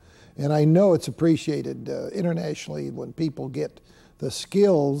organization. And I know it's appreciated internationally when people get the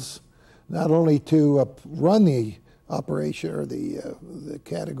skills not only to run the operation or the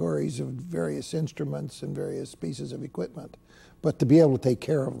categories of various instruments and various pieces of equipment, but to be able to take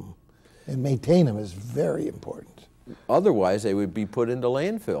care of them and maintain them is very important. Otherwise, they would be put into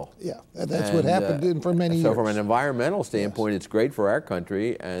landfill. Yeah, that's what happened for many years. So from an environmental standpoint, yes, it's great for our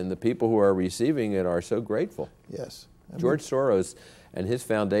country, and the people who are receiving it are so grateful. Yes. George Soros and his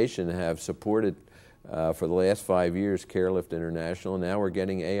foundation have supported for the last 5 years CareLift International, and now we're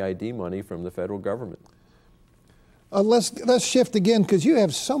getting AID money from the federal government. Let's shift again, because you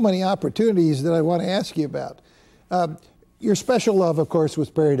have so many opportunities that I want to ask you about. Your special love, of course, was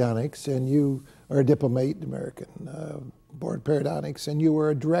periodontics, and you are a diplomate, American Board Periodontics, and you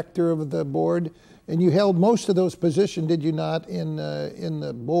were a director of the board, and you held most of those positions, did you not, in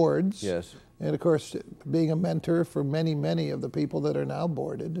the boards? Yes. And of course, being a mentor for many, many of the people that are now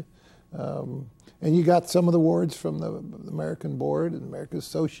boarded. And you got some of the awards from the American Board and American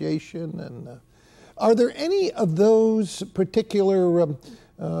Association. And are there any of those particular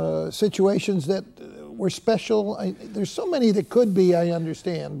situations that were special? There's so many that could be, I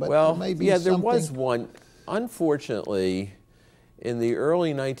understand, but well, maybe yeah, something. there was one. Unfortunately, in the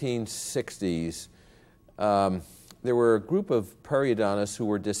early 1960s, there were a group of periodontists who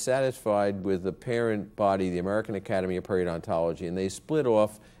were dissatisfied with the parent body, the American Academy of Periodontology, and they split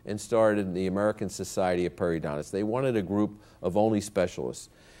off and started the American Society of Periodontists. They wanted a group of only specialists.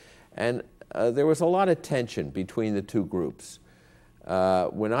 And there was a lot of tension between the two groups.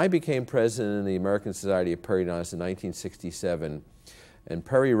 When I became president of the American Society of Periodontists in 1967, and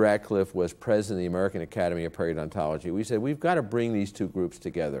Perry Ratcliffe was president of the American Academy of Periodontology, we said, we've got to bring these two groups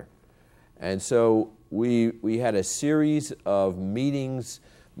together. And so we had a series of meetings,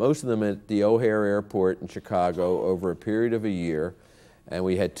 most of them at the O'Hare Airport in Chicago, over a period of a year. And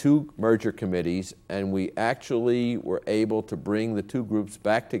we had 2 merger committees, and we actually were able to bring the two groups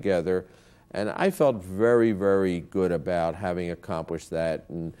back together. And I felt very, very good about having accomplished that.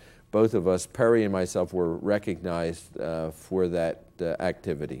 And both of us, Perry and myself, were recognized for that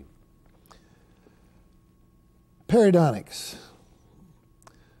activity. Periodontics.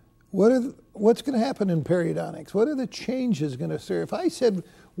 What's going to happen in periodontics? What are the changes going to occur? If I said,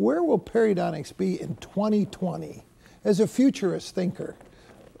 where will periodontics be in 2020? As a futurist thinker,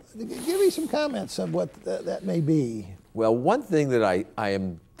 give me some comments on what that may be. Well, one thing that I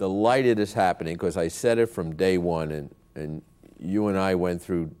am delighted is happening, because I said it from day one, and you and I went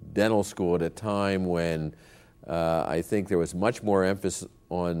through dental school at a time when I think there was much more emphasis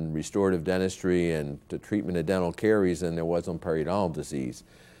on restorative dentistry and the treatment of dental caries than there was on periodontal disease.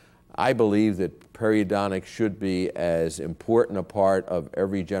 I believe that periodontics should be as important a part of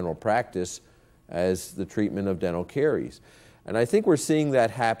every general practice as the treatment of dental caries. And I think we're seeing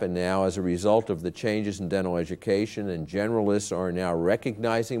that happen now as a result of the changes in dental education, and generalists are now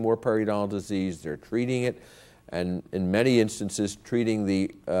recognizing more periodontal disease. They're treating it, and in many instances treating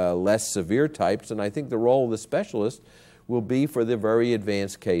the less severe types, and I think the role of the specialist will be for the very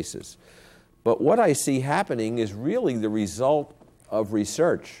advanced cases. But what I see happening is really the result of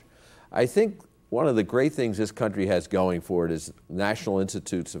research. I think one of the great things this country has going for it is National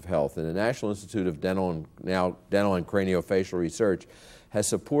Institutes of Health, and the National Institute of Dental and Craniofacial Research has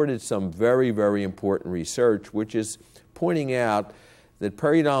supported some very, very important research, which is pointing out that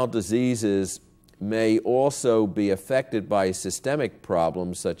periodontal diseases may also be affected by systemic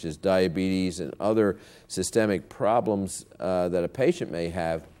problems such as diabetes and other systemic problems that a patient may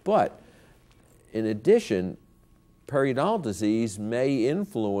have. But in addition, periodontal disease may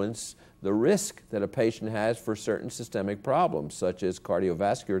influence the risk that a patient has for certain systemic problems, such as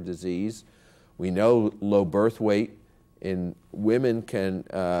cardiovascular disease. We know low birth weight in women can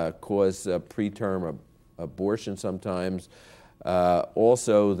cause preterm abortion sometimes.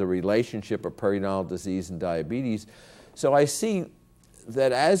 Also, the relationship of periodontal disease and diabetes. So I see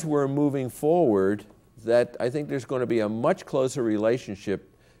that as we're moving forward, that I think there's going to be a much closer relationship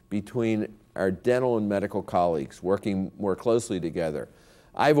between our dental and medical colleagues working more closely together.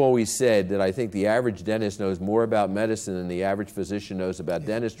 I've always said that I think the average dentist knows more about medicine than the average physician knows about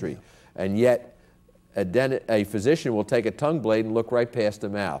dentistry. And yet, a physician will take a tongue blade and look right past the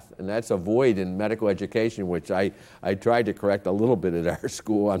mouth. And that's a void in medical education, which I tried to correct a little bit at our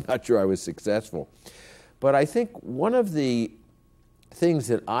school. I'm not sure I was successful. But I think one of the things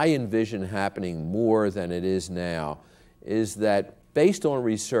that I envision happening more than it is now is that based on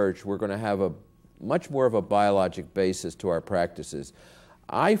research, we're going to have a much more of a biologic basis to our practices.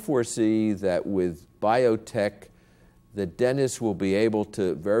 I foresee that with biotech, the dentist will be able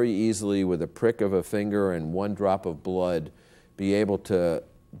to very easily, with a prick of a finger and one drop of blood, be able to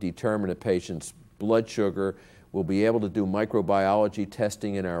determine a patient's blood sugar. We'll be able to do microbiology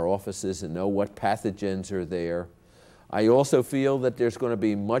testing in our offices and know what pathogens are there. I also feel that there's going to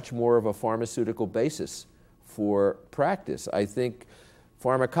be much more of a pharmaceutical basis for practice. I think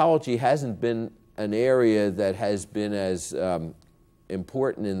pharmacology hasn't been an area that has been as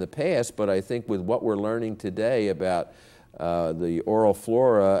important in the past, but I think with what we're learning today about the oral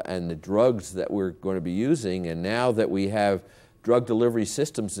flora and the drugs that we're going to be using, and now that we have drug delivery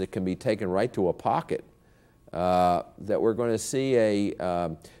systems that can be taken right to a pocket, that we're going to see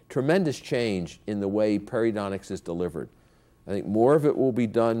a tremendous change in the way periodontics is delivered. I think more of it will be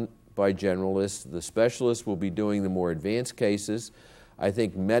done by generalists. The specialists will be doing the more advanced cases. I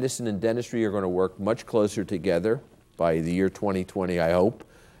think medicine and dentistry are going to work much closer together by the year 2020, I hope.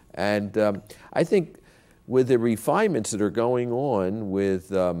 And I think with the refinements that are going on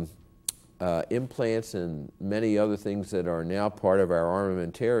with implants and many other things that are now part of our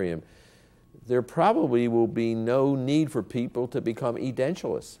armamentarium, there probably will be no need for people to become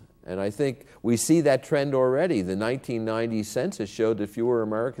edentulous. And I think we see that trend already. The 1990 census showed that fewer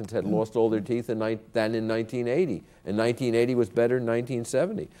Americans had lost all their teeth than in 1980. And 1980 was better than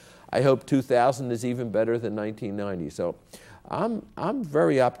 1970. I hope 2000 is even better than 1990. So I'm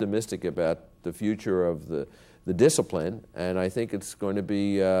very optimistic about the future of the discipline, and I think it's going to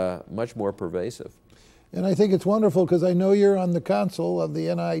be much more pervasive. And I think it's wonderful because I know you're on the council of the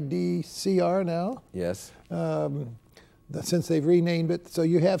NIDCR now. Yes. Since they've renamed it, so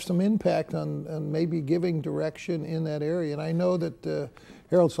you have some impact on maybe giving direction in that area. And I know that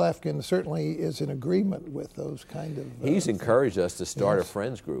Harold Slafkin certainly is in agreement with those kind of He's encouraged us to start a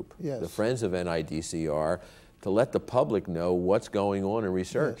Friends group, yes. the Friends of NIDCR, to let the public know what's going on in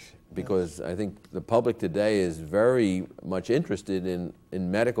research. Yes. Because I think the public today is very much interested in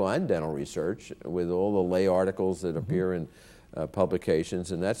medical and dental research with all the lay articles that appear in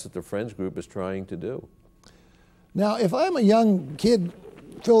publications, and that's what the Friends group is trying to do. Now, if I'm a young kid,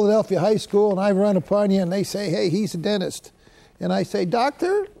 Philadelphia High School, and I run upon you and they say, hey, he's a dentist, and I say,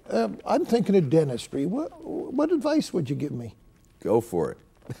 doctor, I'm thinking of dentistry. What advice would you give me? Go for it.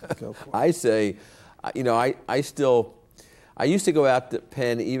 Go for it. I say, you know, I used to go out to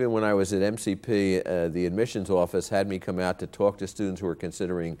Penn even when I was at MCP. The admissions office had me come out to talk to students who were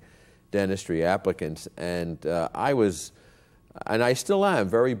considering dentistry applicants, and I still am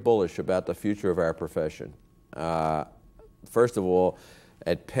very bullish about the future of our profession. First of all,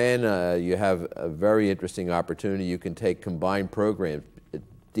 at Penn, you have a very interesting opportunity. You can take combined programs,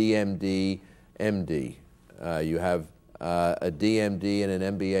 DMD, MD. You have a DMD and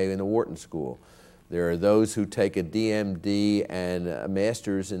an MBA in the Wharton School. There are those who take a DMD and a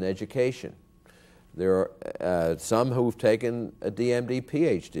master's in education. There are some who've taken a DMD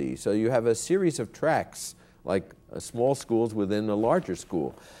PhD. So you have a series of tracks, like small schools within a larger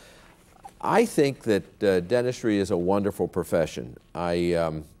school. I think that dentistry is a wonderful profession.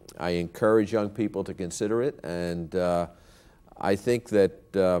 I encourage young people to consider it, and I think that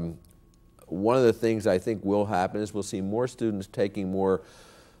one of the things I think will happen is we'll see more students taking more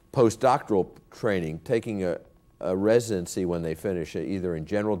postdoctoral training, taking a residency when they finish, either in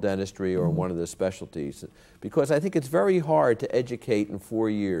general dentistry or in one of the specialties. Because I think it's very hard to educate in 4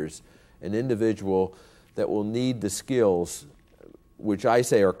 years an individual that will need the skills, which I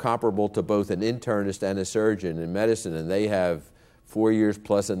say are comparable to both an internist and a surgeon in medicine, and they have 4 years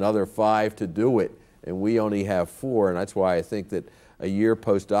plus another 5 to do it, and we only have 4, and that's why I think that a year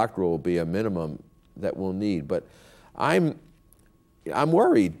postdoctoral will be a minimum that we'll need. But I'm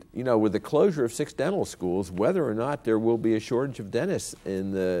worried, you know, with the closure of 6 dental schools, whether or not there will be a shortage of dentists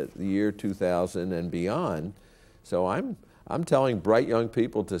in the year 2000 and beyond. So I'm telling bright young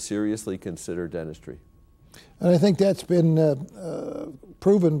people to seriously consider dentistry. And I think that's been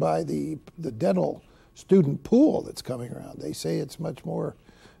proven by the dental student pool that's coming around. They say it's much more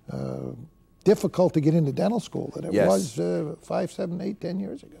difficult to get into dental school than it was 5, 7, 8, 10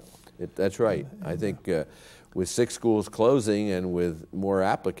 years ago. That's right. I think with 6 schools closing and with more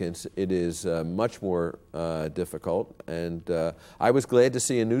applicants, it is much more difficult. And I was glad to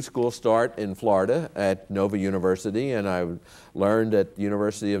see a new school start in Florida at Nova University, and I learned at the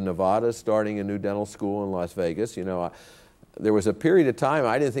University of Nevada starting a new dental school in Las Vegas. You know, there was a period of time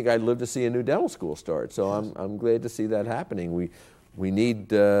I didn't think I'd live to see a new dental school start, so I'm glad to see that happening. We need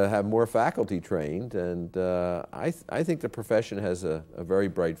to have more faculty trained, and I think the profession has a very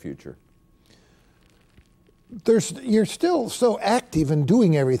bright future. You're still so active in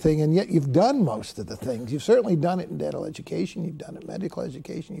doing everything, and yet you've done most of the things. You've certainly done it in dental education, you've done it in medical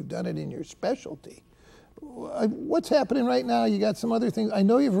education, you've done it in your specialty. What's happening right now? You got some other things. I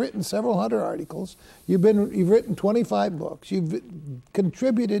know you've written several hundred articles. You've written 25 books. You've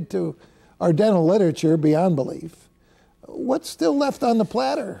contributed to our dental literature beyond belief. What's still left on the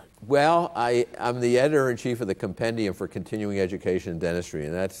platter? Well, I'm the editor-in-chief of the Compendium for Continuing Education in Dentistry,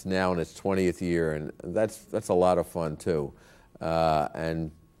 and that's now in its 20th year, and that's a lot of fun, too.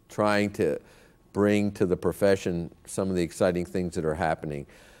 And trying to bring to the profession some of the exciting things that are happening.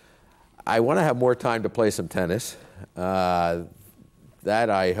 I want to have more time to play some tennis. That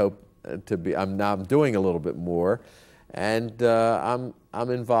I hope to be. I'm doing a little bit more, and I'm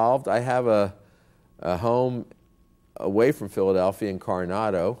involved. I have a home away from Philadelphia in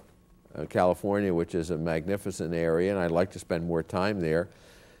Coronado, California, which is a magnificent area, and I'd like to spend more time there.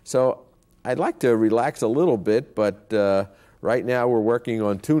 So I'd like to relax a little bit, but right now we're working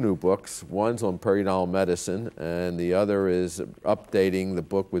on 2 new books. One's on periodontal medicine, and the other is updating the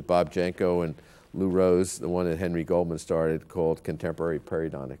book with Bob Jenko and Lou Rose, the one that Henry Goldman started, called Contemporary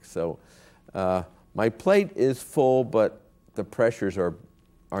Periodontics. So my plate is full, but the pressures are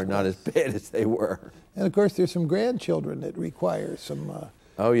not as bad as they were. And of course, there's some grandchildren that require some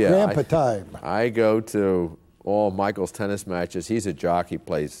oh yeah, grandpa time. I go to all Michael's tennis matches. He's a jockey,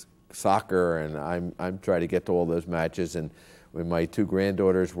 plays soccer, and I'm trying to get to all those matches. And when my 2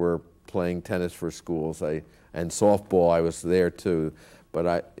 granddaughters were playing tennis for schools, and softball, I was there too. But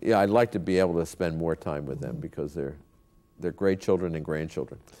I'd like to be able to spend more time with them because they're great children and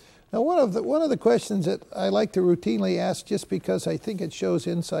grandchildren. Now, one of the questions that I like to routinely ask, just because I think it shows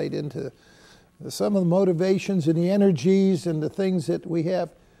insight into some of the motivations and the energies and the things that we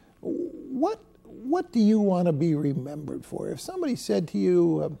have, what do you want to be remembered for? If somebody said to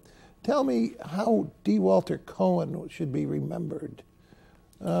you, tell me how D. Walter Cohen should be remembered.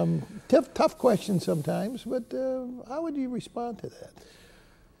 Tough question sometimes, but how would you respond to that?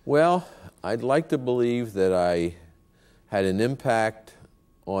 Well, I'd like to believe that I had an impact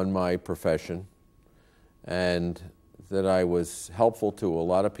on my profession and that I was helpful to a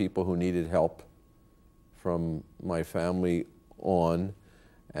lot of people who needed help from my family on,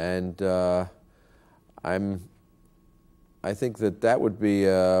 and I think that would be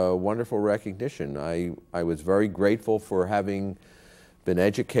a wonderful recognition. I was very grateful for having been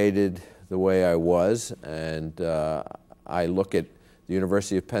educated the way I was, and I look at the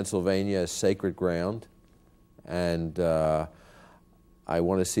University of Pennsylvania as sacred ground, and I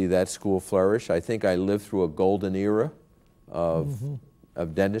want to see that school flourish. I think I lived through a golden era of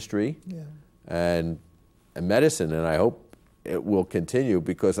dentistry and medicine, and I hope it will continue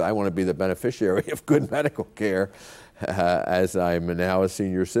because I want to be the beneficiary of good medical care as I'm now a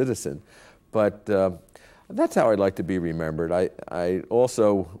senior citizen. But That's how I'd like to be remembered. I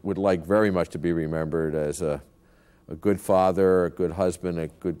also would like very much to be remembered as a good father, a good husband, a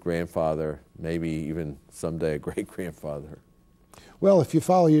good grandfather, maybe even someday a great-grandfather. Well, if you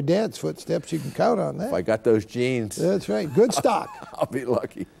follow your dad's footsteps, you can count on that. If I got those genes. That's right. Good stock. I'll be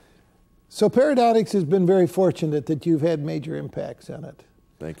lucky. So Paradontics has been very fortunate that you've had major impacts on it.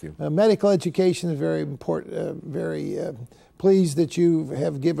 Thank you. Medical education is very important, very pleased that you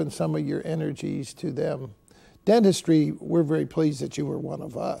have given some of your energies to them. Dentistry, we're very pleased that you were one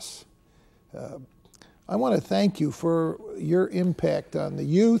of us. I want to thank you for your impact on the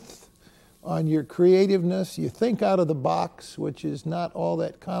youth, on your creativeness. You think out of the box, which is not all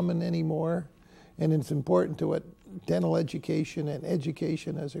that common anymore, and it's important to what dental education and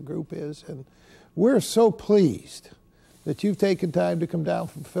education as a group is. And we're so pleased that you've taken time to come down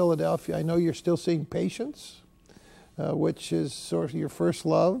from Philadelphia. I know you're still seeing patients, which is sort of your first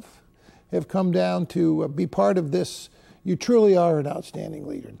love, have come down to be part of this. You truly are an outstanding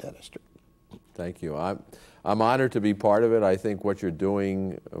leader in dentistry. Thank you. I'm honored to be part of it. I think what you're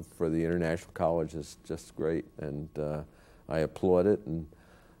doing for the International College is just great, and I applaud it, and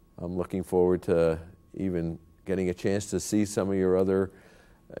I'm looking forward to even getting a chance to see some of your other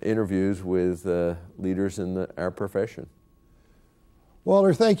interviews with leaders in our profession.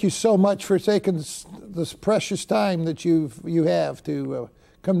 Walter, thank you so much for taking this precious time that you have to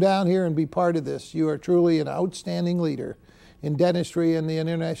come down here and be part of this. You are truly an outstanding leader in dentistry, and the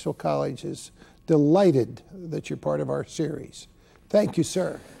International College is delighted that you're part of our series. Thank you,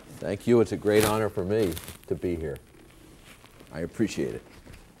 sir. Thank you. It's a great honor for me to be here. I appreciate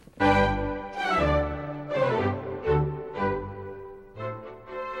it.